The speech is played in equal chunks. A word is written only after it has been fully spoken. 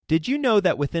Did you know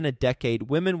that within a decade,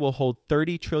 women will hold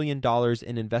 $30 trillion in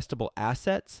investable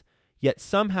assets? Yet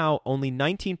somehow only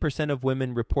 19% of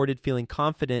women reported feeling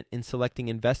confident in selecting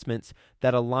investments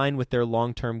that align with their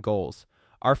long-term goals.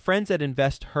 Our friends at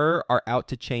InvestHer are out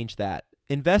to change that.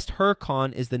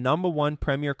 InvestHerCon is the #1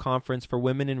 premier conference for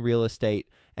women in real estate,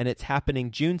 and it's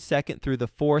happening June 2nd through the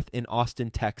 4th in Austin,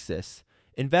 Texas.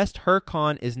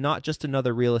 InvestHerCon is not just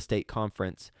another real estate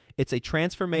conference. It's a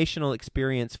transformational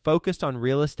experience focused on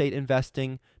real estate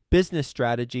investing, business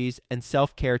strategies, and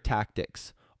self-care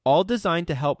tactics, all designed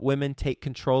to help women take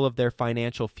control of their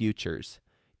financial futures.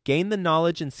 Gain the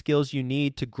knowledge and skills you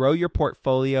need to grow your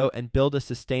portfolio and build a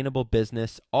sustainable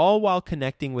business, all while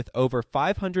connecting with over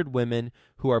 500 women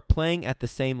who are playing at the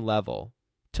same level.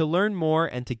 To learn more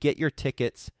and to get your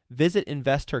tickets, visit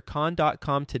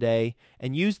InvestHerCon.com today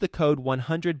and use the code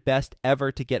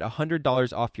 100BESTEVER to get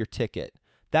 $100 off your ticket.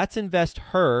 That's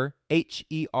InvestHer,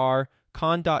 H-E-R,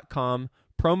 con.com,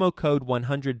 promo code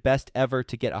 100BESTEVER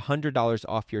to get $100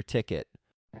 off your ticket.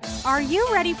 Are you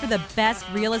ready for the best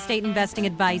real estate investing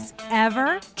advice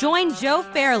ever? Join Joe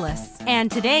Fairless and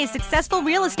today's successful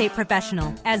real estate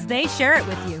professional as they share it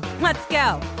with you. Let's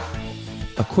go.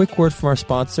 A quick word from our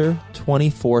sponsor,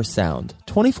 24 Sound.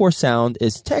 24 Sound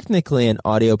is technically an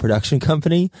audio production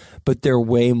company, but they're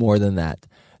way more than that.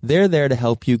 They're there to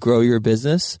help you grow your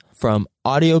business from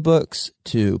audiobooks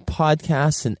to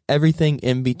podcasts and everything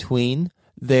in between.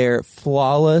 They're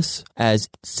flawless as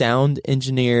sound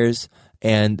engineers,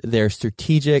 and they're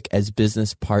strategic as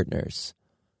business partners.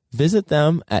 Visit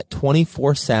them at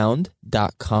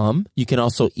 24sound.com. You can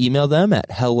also email them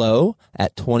at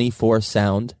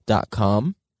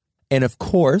hello@24sound.com. And of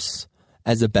course,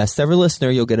 as a best ever listener,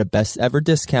 you'll get a best ever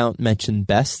discount. Mention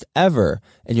best ever,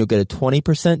 and you'll get a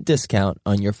 20% discount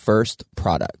on your first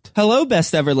product. Hello,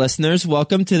 best ever listeners.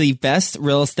 Welcome to the best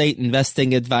real estate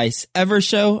investing advice ever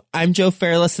show. I'm Joe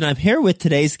Fairless, and I'm here with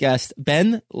today's guest,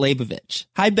 Ben Leibovich.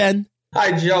 Hi, Ben.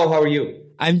 Hi, Joe. How are you?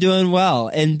 I'm doing well.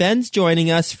 And Ben's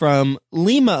joining us from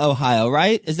Lima, Ohio,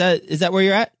 right? Is that where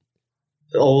you're at?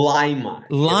 Lima.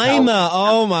 Lima.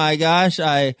 Oh my gosh.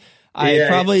 I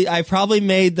probably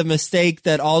made the mistake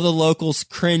that all the locals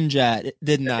cringe at,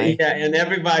 didn't I? Yeah, and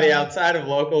everybody outside of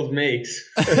locals makes.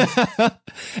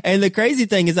 And the crazy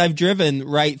thing is I've driven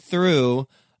right through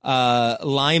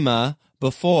Lima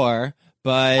before,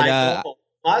 but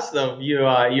Must have you.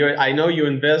 I know you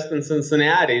invest in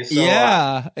Cincinnati. So,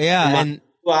 yeah, and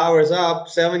 2 hours up,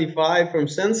 75 from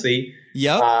Cincy.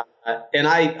 Yep. And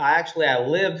I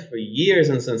lived for years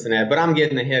in Cincinnati, but I'm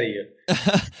getting ahead of you.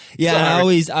 Yeah, and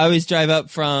I always drive up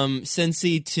from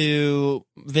Cincy to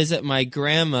visit my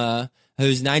grandma,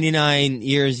 who's 99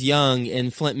 years young in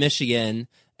Flint, Michigan.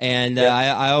 And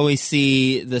I always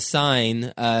see the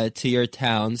sign to your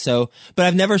town. So, but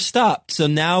I've never stopped. So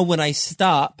now when I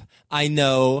stop, I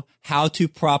know how to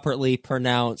properly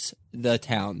pronounce the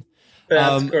town.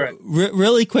 That's correct.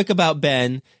 Really quick about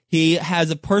Ben. He has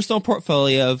a personal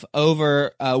portfolio of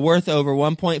worth over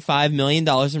 $1.5 million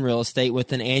in real estate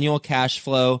with an annual cash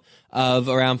flow of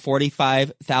around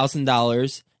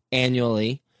 $45,000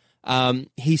 annually.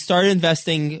 He started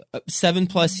investing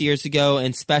 7+ years ago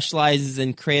and specializes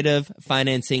in creative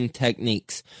financing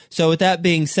techniques. So with that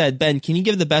being said, Ben, can you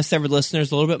give the best ever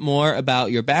listeners a little bit more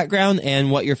about your background and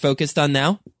what you're focused on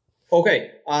now?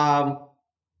 Okay.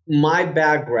 My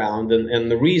background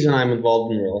and the reason I'm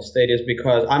involved in real estate is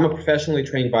because I'm a professionally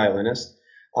trained violinist.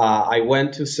 I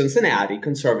went to Cincinnati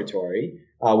Conservatory,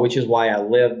 which is why I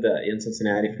lived in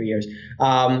Cincinnati for years.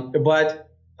 But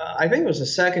I think it was the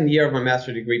second year of my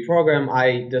master's degree program,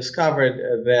 I discovered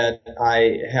that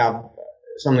I have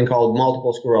something called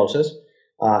multiple sclerosis,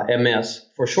 MS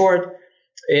for short.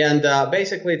 And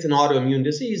basically, it's an autoimmune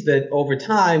disease that over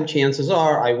time, chances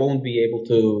are I won't be able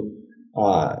to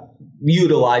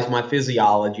utilize my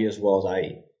physiology as well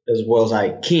as I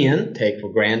can take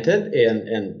for granted,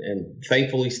 and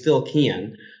thankfully still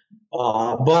can.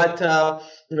 But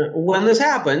when this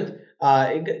happened,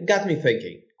 it got me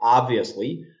thinking.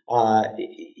 Obviously,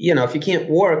 if you can't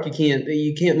work, you can't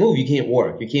move, you can't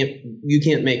work, you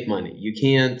can't make money, you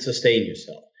can't sustain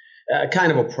yourself.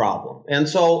 Kind of a problem. And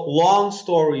so, long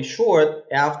story short,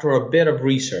 after a bit of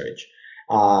research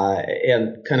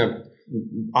and kind of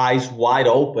eyes wide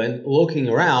open, looking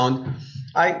around,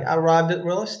 I arrived at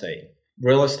real estate.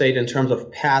 Real estate in terms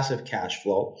of passive cash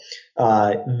flow.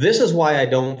 This is why I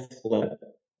don't flip,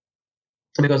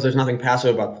 because there's nothing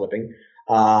passive about flipping.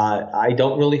 I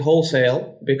don't really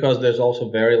wholesale because there's also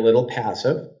very little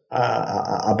passive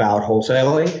about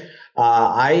wholesaling.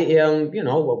 I am,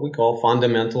 what we call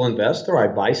fundamental investor. I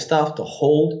buy stuff to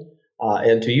hold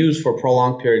and to use for a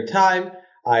prolonged period of time.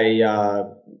 I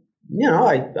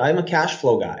I'm a cash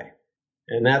flow guy,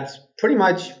 and that's pretty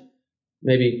much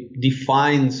maybe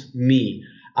defines me.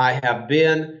 I have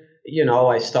been,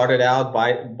 I started out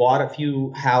bought a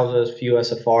few houses, few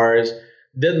SFRs,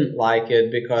 didn't like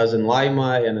it because in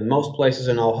Lima and in most places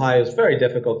in Ohio, it's very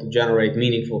difficult to generate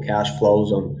meaningful cash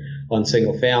flows on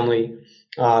single family.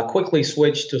 Quickly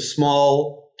switched to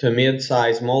small to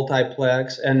mid-size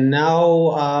multiplex, and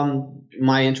now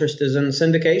my interest is in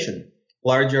syndication,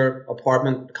 larger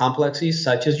apartment complexes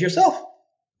such as yourself.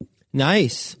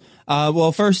 Nice.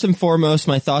 Well, first and foremost,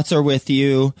 my thoughts are with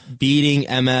you.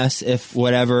 Beating MS, if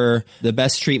whatever the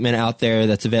best treatment out there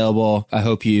that's available, I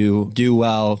hope you do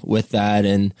well with that.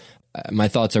 And my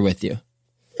thoughts are with you.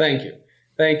 Thank you.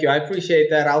 I appreciate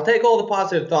that. I'll take all the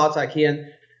positive thoughts I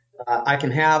can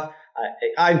have.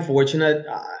 I'm fortunate.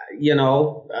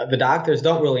 The doctors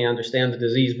don't really understand the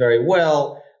disease very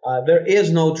well. There is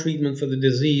no treatment for the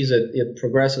disease. It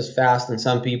progresses fast in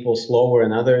some people, slower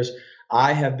in others.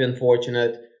 I have been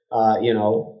fortunate.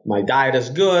 My diet is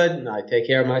good. I take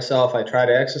care of myself. I try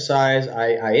to exercise.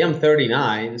 I am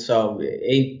 39, so it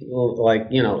ain't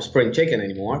like, spring chicken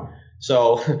anymore.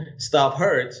 So stuff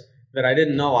hurts that I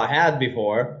didn't know I had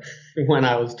before when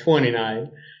I was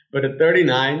 29. But at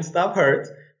 39, stuff hurts.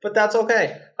 But that's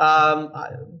okay.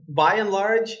 By and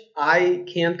large, I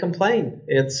can't complain.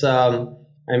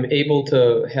 I'm able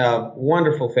to have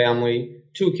wonderful family,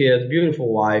 2 kids,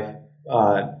 beautiful wife,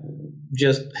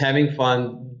 just having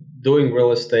fun, doing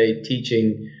real estate,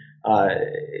 teaching.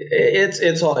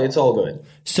 It's all good.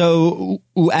 So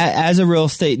as a real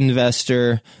estate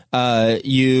investor,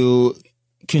 you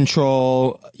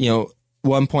control,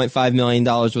 $1.5 million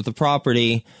worth of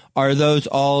property. Are those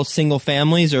all single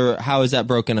families, or how is that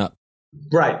broken up?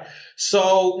 Right.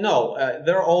 So no,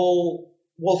 they're all.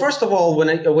 Well, first of all,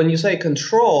 when you say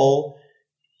control,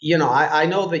 I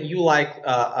know that you like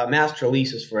master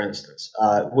leases, for instance,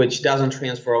 which doesn't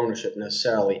transfer ownership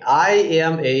necessarily. I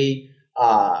am a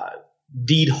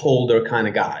deed holder kind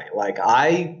of guy. Like,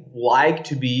 I like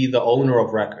to be the owner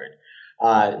of record.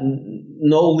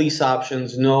 No lease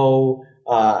options, no.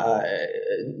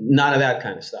 None of that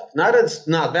kind of stuff. Not that it's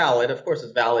not valid. Of course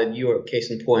it's valid. You are case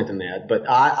in point in that. But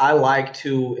I like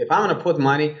to, if I'm going to put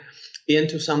money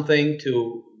into something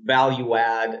to value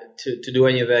add, to do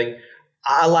anything,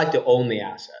 I like to own the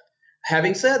asset.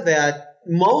 Having said that,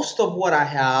 most of what I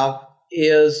have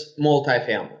is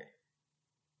multifamily.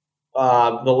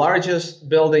 The largest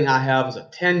building I have is a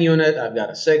 10-unit. I've got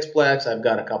a 6-plex. I've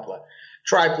got a couple of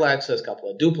triplexes, a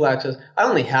couple of duplexes. I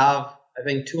only have, I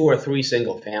think, 2 or 3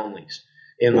 single families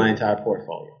in my entire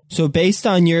portfolio. So based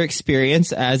on your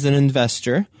experience as an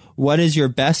investor, what is your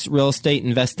best real estate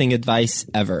investing advice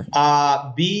ever?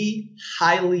 Be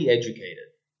highly educated.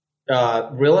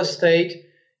 Real estate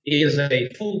is a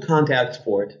full contact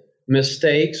sport.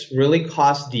 Mistakes really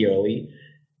cost dearly,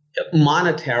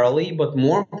 monetarily, but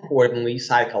more importantly,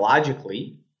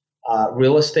 psychologically.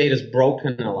 Real estate has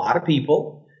broken a lot of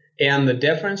people. And the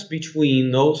difference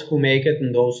between those who make it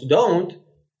and those who don't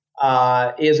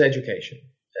is education.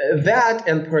 That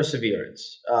and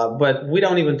perseverance. But we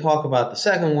don't even talk about the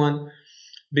second one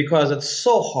because it's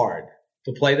so hard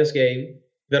to play this game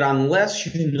that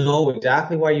unless you know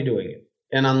exactly why you're doing it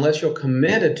and unless you're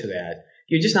committed to that,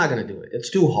 you're just not going to do it. It's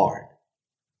too hard.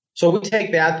 So we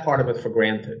take that part of it for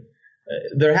granted.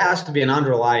 There has to be an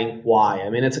underlying why. I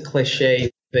mean, it's a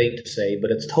cliche thing to say, but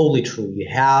it's totally true. You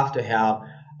have to have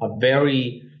a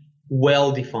very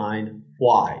well-defined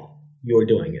why you're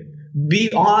doing it.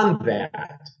 Beyond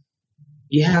that,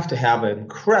 you have to have an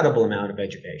incredible amount of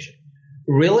education.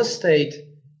 Real estate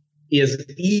is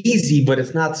easy, but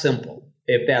it's not simple,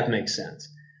 if that makes sense.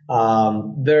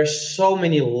 There's so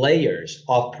many layers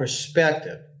of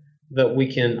perspective that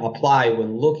we can apply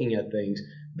when looking at things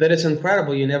that it's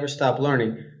incredible. You never stop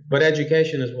learning. But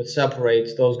education is what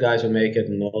separates those guys who make it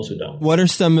and those who don't. What are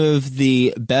some of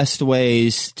the best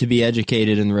ways to be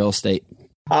educated in real estate?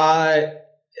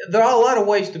 There are a lot of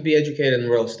ways to be educated in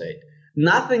real estate.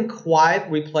 Nothing quite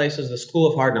replaces the School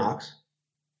of Hard Knocks.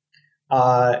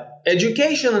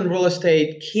 Education in real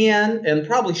estate can and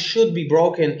probably should be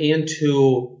broken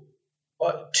into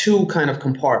 2 kind of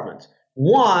compartments.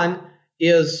 One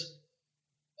is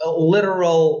a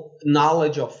literal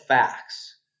knowledge of facts.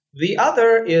 The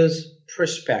other is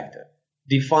perspective,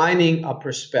 defining a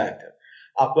perspective.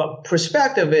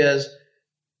 Perspective is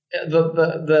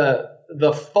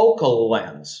the focal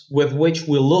lens with which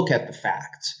we look at the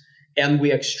facts and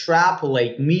we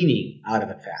extrapolate meaning out of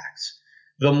the facts.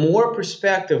 The more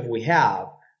perspective we have,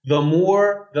 the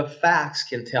more the facts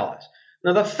can tell us.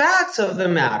 Now, the facts of the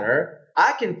matter,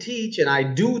 I can teach, and I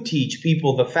do teach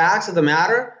people the facts of the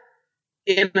matter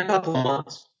in a couple of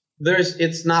months.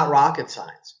 It's not rocket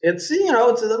science. It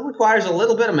requires a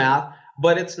little bit of math,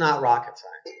 but it's not rocket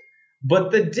science.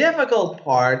 But the difficult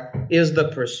part is the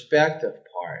perspective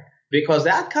part, because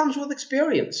that comes with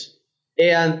experience.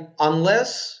 And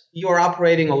unless you're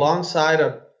operating alongside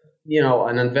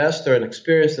an investor, an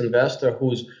experienced investor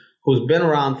who's been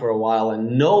around for a while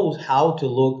and knows how to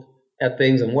look at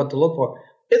things and what to look for,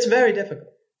 it's very difficult.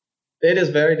 It is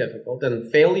very difficult,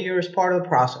 and failure is part of the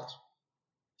process.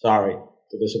 Sorry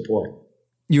to disappoint.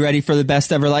 You ready for the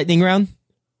best ever lightning round?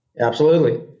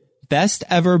 Absolutely. Best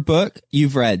ever book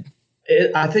you've read?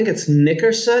 I think it's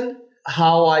Nickerson,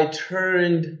 How I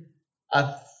Turned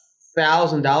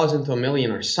 $1,000 into $1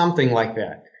 million or something like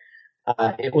that.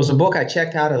 It was a book I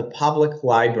checked out of the public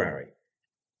library.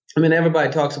 I mean, everybody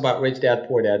talks about Rich Dad,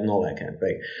 Poor Dad and all that kind of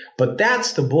thing. But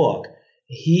that's the book.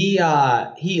 He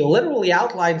literally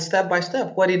outlined step by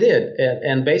step what he did.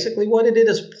 And basically what he did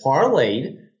is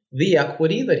parlayed the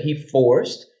equity that he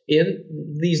forced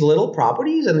in these little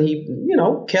properties, and he,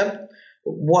 kept,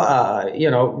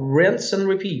 rinse and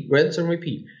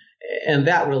repeat. And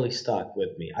that really stuck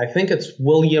with me. I think it's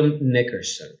William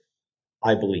Nickerson,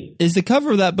 I believe. Is the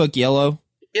cover of that book yellow?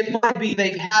 It might be.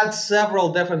 They've had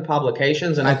several different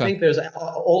publications, and okay. I think there's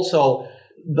also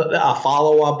a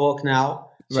follow-up book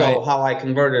now. So right. How I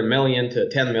converted $1 million to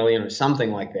 10 million or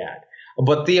something like that.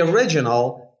 But the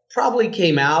original probably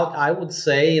came out, I would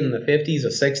say, in the 50s or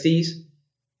 60s.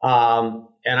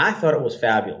 And I thought it was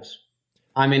fabulous.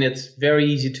 I mean, it's very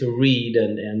easy to read,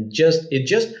 and it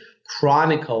just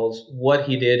chronicles what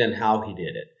he did and how he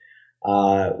did it,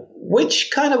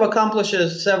 which kind of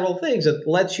accomplishes several things. It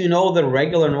lets you know the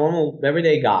regular, normal,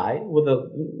 everyday guy with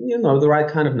the right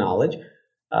kind of knowledge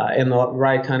and the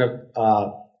right kind of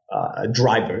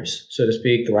drivers, so to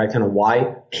speak, the right kind of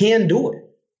why, can do it.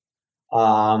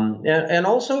 And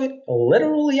also it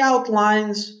literally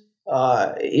outlines,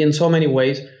 in so many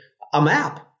ways, a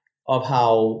map of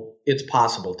how it's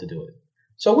possible to do it.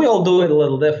 So we all do it a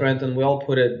little different, and we all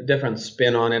put a different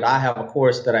spin on it. I have a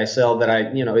course that I sell that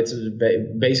it's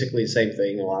basically the same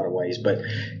thing in a lot of ways. But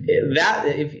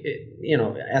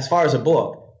as far as a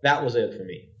book, that was it for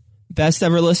me. Best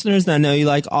Ever listeners, and I know you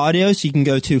like audio, so you can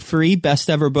go to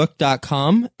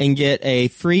freebesteverbook.com and get a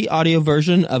free audio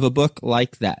version of a book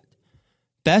like that.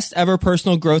 Best ever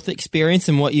personal growth experience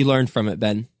and what you learned from it,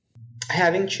 Ben?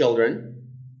 Having children,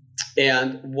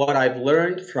 and what I've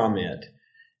learned from it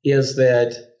is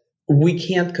that we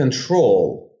can't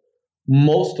control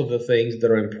most of the things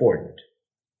that are important.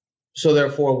 So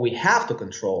therefore, we have to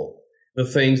control the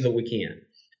things that we can.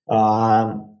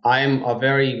 I'm a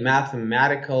very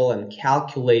mathematical and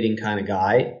calculating kind of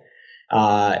guy,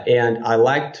 and I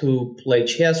like to play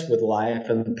chess with life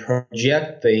and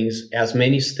project things as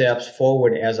many steps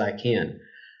forward as I can.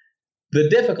 The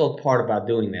difficult part about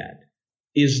doing that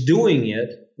is doing it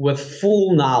with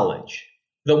full knowledge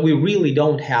that we really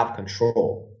don't have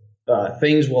control.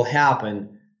 Things will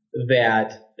happen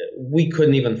that we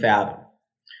couldn't even fathom.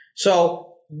 So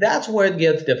that's where it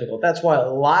gets difficult. That's why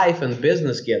life and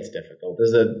business gets difficult.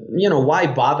 Is that, why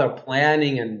bother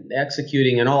planning and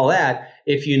executing and all that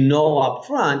if you know up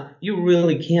front you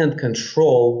really can't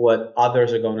control what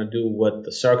others are going to do, what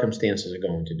the circumstances are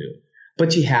going to do.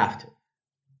 But you have to.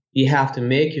 You have to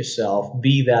make yourself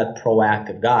be that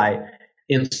proactive guy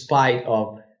in spite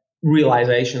of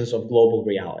realizations of global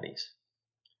realities.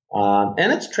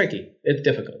 And it's tricky. It's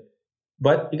difficult.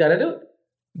 But you got to do it.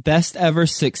 Best ever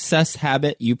success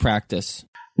habit you practice?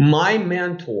 My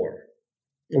mentor,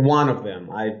 one of them,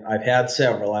 I've had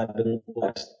several, I've been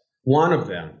blessed. One of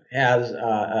them has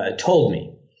told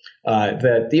me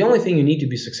that the only thing you need to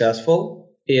be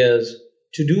successful is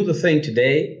to do the thing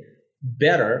today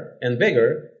better and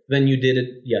bigger than you did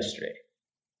it yesterday.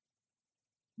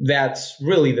 That's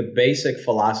really the basic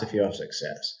philosophy of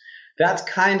success. That's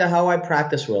kind of how I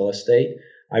practice real estate.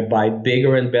 I buy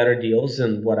bigger and better deals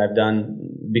than what I've done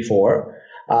before.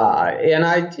 And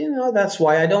that's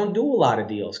why I don't do a lot of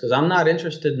deals, because I'm not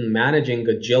interested in managing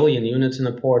gajillion units in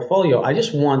a portfolio. I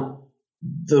just want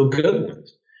the good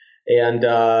ones. And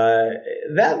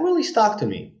that really stuck to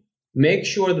me. Make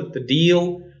sure that the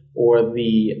deal or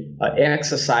the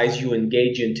exercise you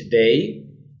engage in today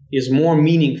is more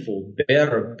meaningful,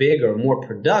 better, bigger, more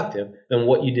productive than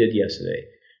what you did yesterday.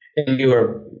 And you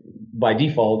are, by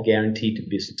default, guaranteed to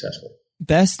be successful.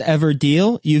 Best ever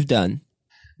deal you've done?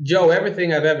 Joe,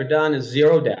 everything I've ever done is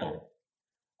zero down.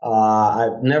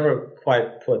 I've never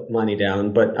quite put money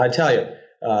down, but I tell you,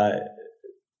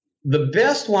 the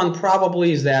best one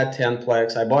probably is that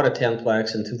 10-plex. I bought a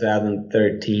 10-plex in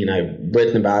 2013. I've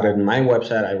written about it on my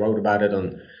website. I wrote about it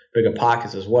on Bigger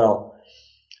Pockets as well.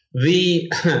 The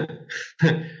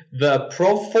The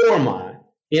pro forma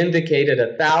indicated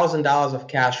 $1,000 of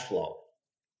cash flow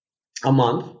a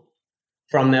month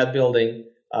from that building,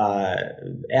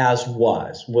 as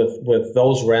was with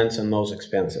those rents and those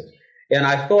expenses. And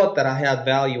I thought that I had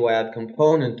value add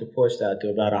component to push that to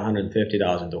about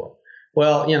 $150 a door.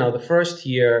 Well, the first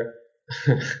year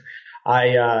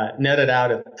I netted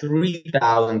out at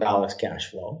 $3,000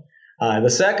 cash flow. The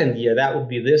second year, that would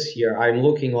be this year, I'm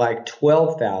looking like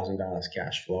 $12,000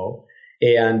 cash flow.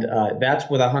 And that's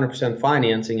with 100%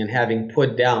 financing and having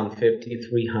put down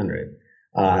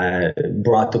 $5,300,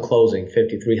 brought to closing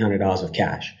 $5,300 of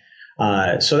cash.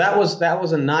 So that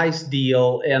was a nice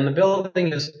deal. And the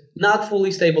building is not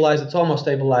fully stabilized. It's almost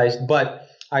stabilized, but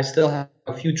I still have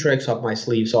a few tricks up my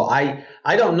sleeve. So I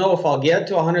don't know if I'll get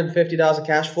to $150 of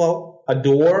cash flow a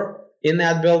door in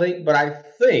that building, but I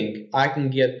think I can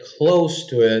get close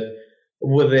to it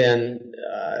within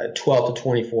 12 to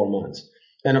 24 months.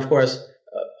 And of course,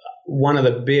 one of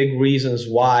the big reasons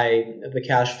why the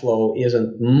cash flow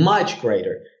isn't much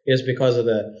greater is because of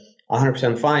the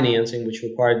 100% financing, which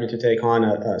required me to take on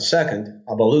a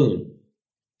balloon.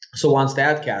 So once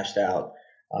that cashed out,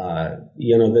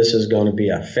 this is going to be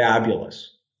a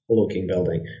fabulous looking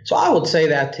building. So I would say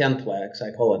that 10-plex,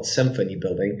 I call it Symphony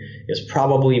Building, is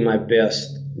probably my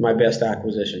best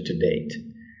acquisition to date.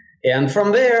 And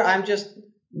from there, I'm just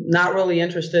not really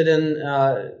interested in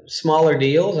smaller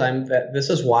deals. This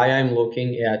is why I'm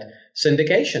looking at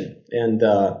syndication and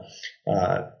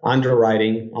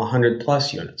underwriting 100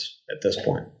 plus units at this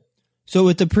point. So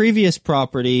with the previous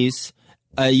properties,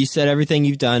 you said everything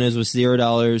you've done is with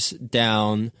 $0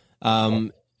 down.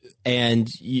 And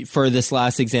for this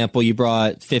last example, you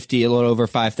brought a little over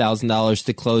 $5,000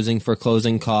 to closing for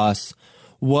closing costs.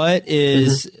 What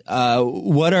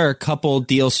are a couple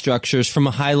deal structures from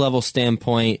a high level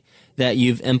standpoint that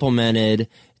you've implemented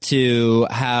to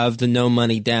have the no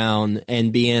money down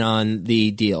and be in on the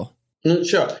deal?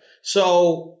 Sure.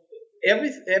 So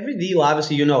every deal,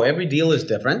 obviously, every deal is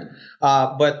different.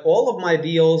 But all of my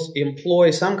deals employ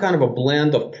some kind of a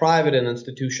blend of private and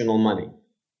institutional money.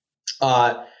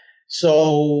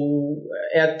 So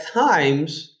at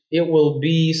times it will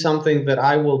be something that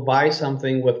I will buy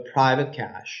something with private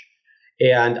cash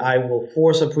and I will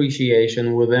force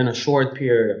appreciation within a short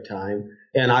period of time,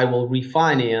 and I will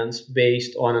refinance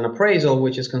based on an appraisal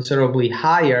which is considerably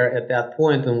higher at that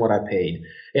point than what I paid.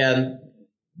 And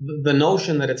the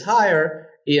notion that it's higher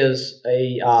is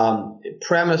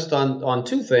premised on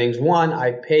two things. One,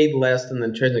 I paid less than the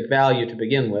intrinsic value to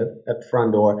begin with at the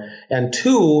front door. And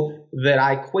two, that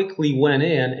I quickly went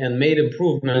in and made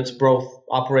improvements both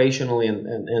operationally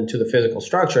and to the physical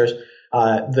structures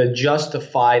that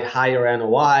justified higher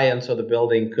NOI, and so the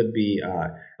building could be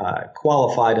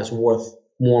qualified as worth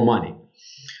more money.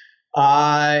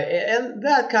 And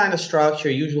that kind of structure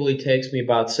usually takes me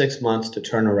about 6 months to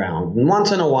turn around. And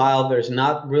once in a while, there's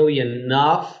not really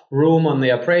enough room on the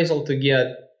appraisal to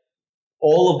get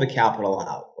all of the capital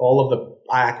out, all of the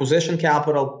acquisition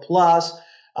capital plus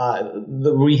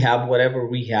the rehab, whatever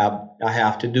rehab I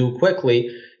have to do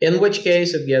quickly, in which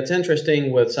case it gets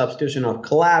interesting with substitution of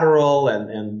collateral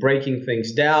and breaking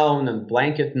things down and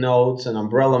blanket notes and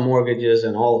umbrella mortgages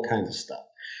and all kinds of stuff.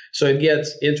 So it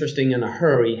gets interesting in a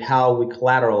hurry how we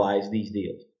collateralize these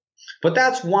deals. But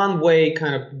that's one way,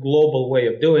 kind of global way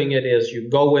of doing it, is you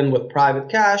go in with private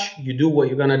cash, you do what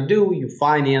you're going to do, you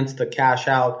finance the cash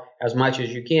out as much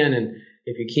as you can, and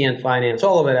if you can't finance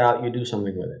all of it out, you do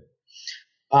something with it.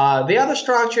 The other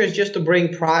structure is just to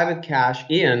bring private cash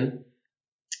in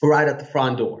right at the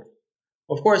front door.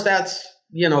 Of course, that's,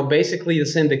 basically the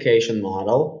syndication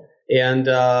model. And,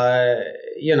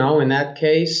 in that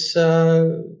case,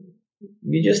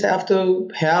 you just have to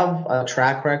have a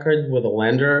track record with a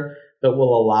lender that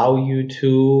will allow you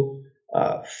to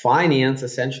finance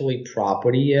essentially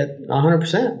property at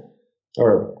 100%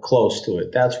 or close to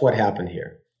it. That's what happened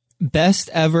here. Best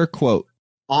ever quote.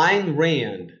 Ayn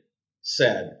Rand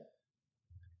said,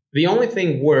 "The only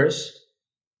thing worse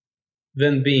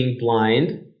than being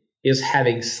blind is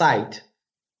having sight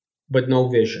but no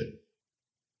vision."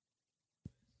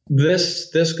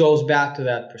 This goes back to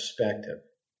that perspective.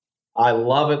 I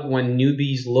love it when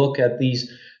newbies look at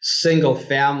these single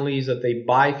families that they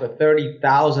buy for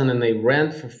 $30,000 and they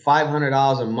rent for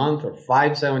 $500 a month or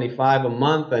 $575 a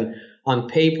month, and on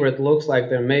paper it looks like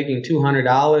they're making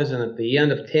 $200, and at the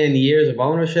end of 10 years of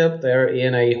ownership they're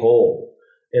in a hole.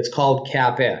 It's called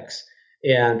CapEx,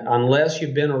 and unless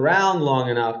you've been around long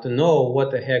enough to know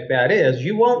what the heck that is,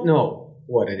 you won't know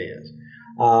what it is.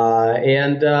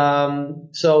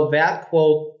 So that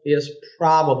quote is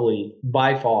probably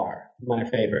by far my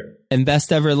favorite. And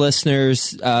best ever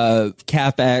listeners,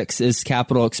 CapEx is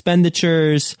capital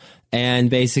expenditures. And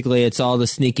basically it's all the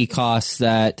sneaky costs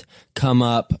that come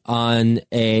up on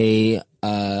an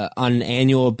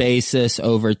annual basis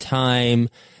over time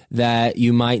that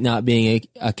you might not be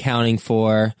accounting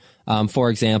for. For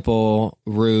example,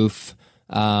 roof,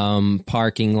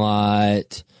 parking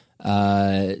lot,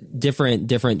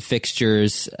 different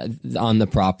fixtures on the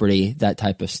property, that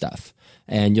type of stuff.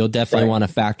 And you'll definitely want to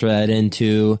factor that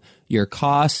into your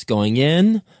costs going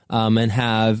in, and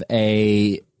have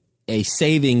a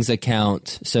savings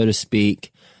account, so to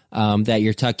speak, that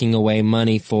you're tucking away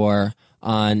money for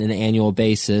on an annual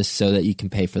basis so that you can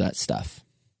pay for that stuff.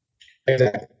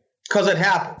 Exactly. Because it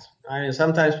happens. I mean,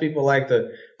 sometimes people like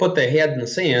to put their head in the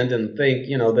sand and think,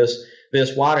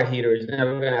 this water heater is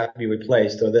never going to have to be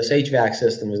replaced, or this HVAC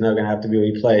system is never going to have to be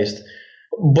replaced.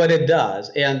 But it does.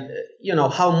 And,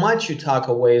 how much you tuck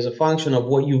away is a function of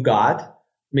what you got,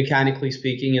 mechanically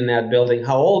speaking, in that building,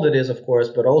 how old it is, of course,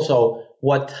 but also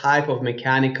what type of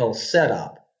mechanical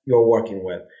setup you're working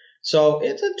with. So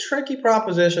it's a tricky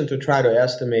proposition to try to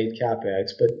estimate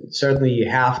CapEx, but certainly you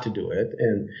have to do it.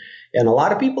 And a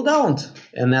lot of people don't.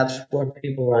 And that's where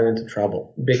people run into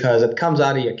trouble, because it comes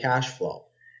out of your cash flow.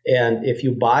 And if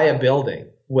you buy a building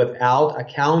without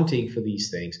accounting for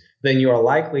these things, then you're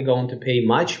likely going to pay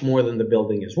much more than the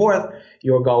building is worth.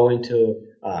 You're going to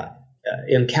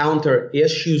encounter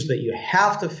issues that you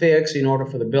have to fix in order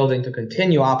for the building to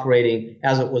continue operating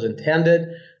as it was intended,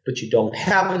 but you don't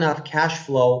have enough cash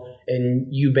flow, and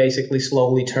you basically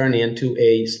slowly turn into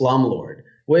a slumlord,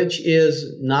 which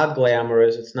is not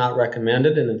glamorous, it's not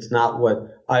recommended, and it's not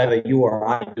what either you or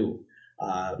I do.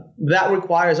 That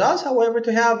requires us, however,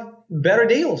 to have better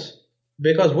deals,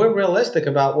 because we're realistic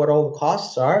about what all the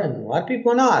costs are, and a lot of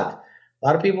people are not. A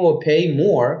lot of people will pay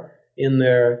more in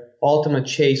their ultimate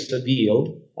chase of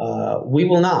yield. We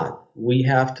will not. We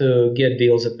have to get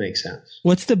deals that make sense.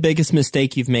 What's the biggest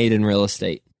mistake you've made in real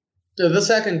estate? So the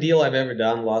second deal I've ever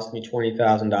done lost me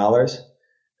 $20,000.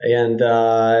 And,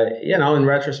 in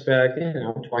retrospect,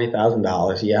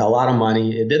 $20,000. Yeah, a lot of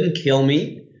money. It didn't kill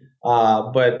me,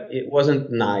 but it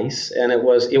wasn't nice. And it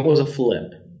was a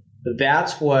flip.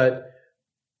 That's what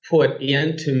put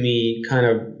into me kind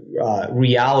of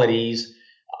realities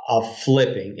of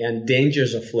flipping and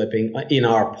dangers of flipping in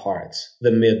our parts,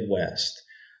 the Midwest.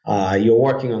 You're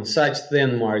working on such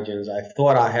thin margins. I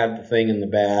thought I had the thing in the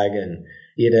bag, and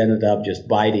it ended up just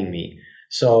biting me.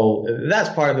 So that's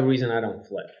part of the reason I don't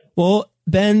flip. Well,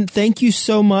 Ben, thank you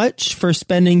so much for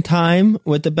spending time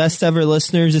with the Best Ever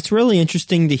listeners. It's really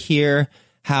interesting to hear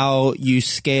how you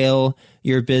scale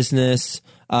your business,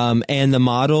 and the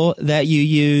model that you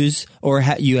use or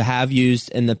you have used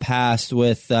in the past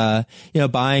with,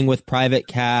 buying with private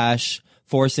cash,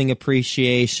 forcing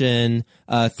appreciation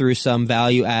through some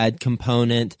value add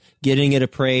component, getting it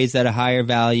appraised at a higher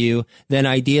value, then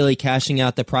ideally cashing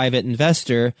out the private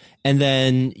investor, and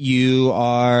then you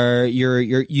and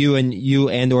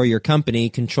or your company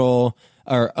control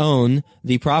or own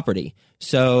the property.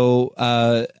 So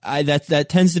that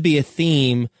tends to be a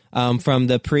theme from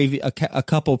the a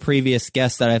couple previous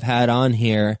guests that I've had on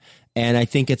here, and I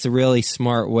think it's a really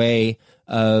smart way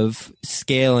of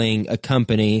scaling a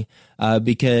company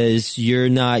because you're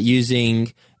not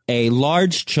using a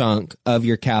large chunk of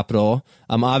your capital.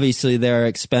 Obviously, there are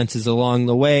expenses along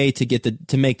the way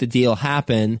to make the deal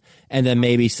happen, and then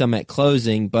maybe some at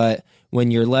closing. But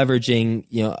when you're leveraging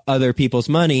other people's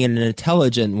money in an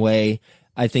intelligent way,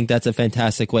 I think that's a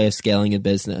fantastic way of scaling a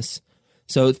business.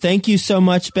 So thank you so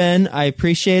much, Ben. I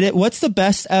appreciate it. What's the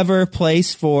best ever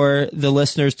place for the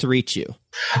listeners to reach you?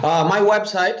 My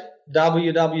website,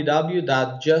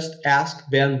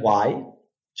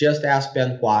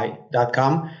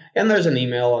 justaskbenwhy.com. And there's an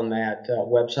email on that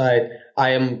website.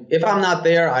 If I'm not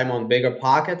there, I'm on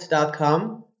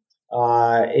biggerpockets.com.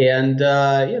 I'm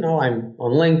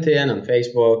on LinkedIn, on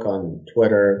Facebook, on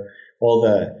Twitter, all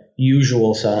the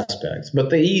usual suspects. But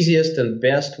the easiest and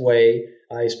best way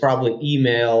is probably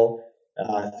email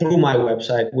through my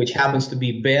website, which happens to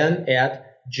be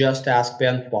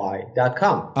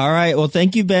ben@justaskbenwhy.com. All right. Well,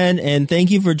 thank you, Ben. And thank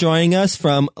you for joining us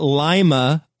from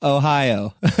Lima,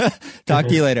 Ohio. Talk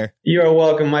to you later. You're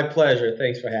welcome. My pleasure.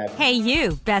 Thanks for having me. Hey,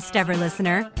 you, best ever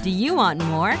listener. Do you want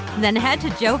more? Then head to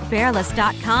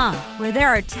joefairless.com, where there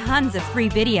are tons of free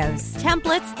videos,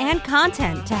 templates, and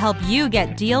content to help you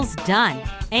get deals done.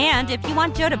 And if you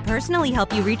want Joe to personally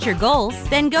help you reach your goals,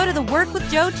 then go to the Work with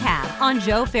Joe tab on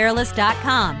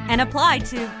joefairless.com and apply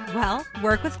to,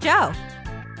 work with Joe.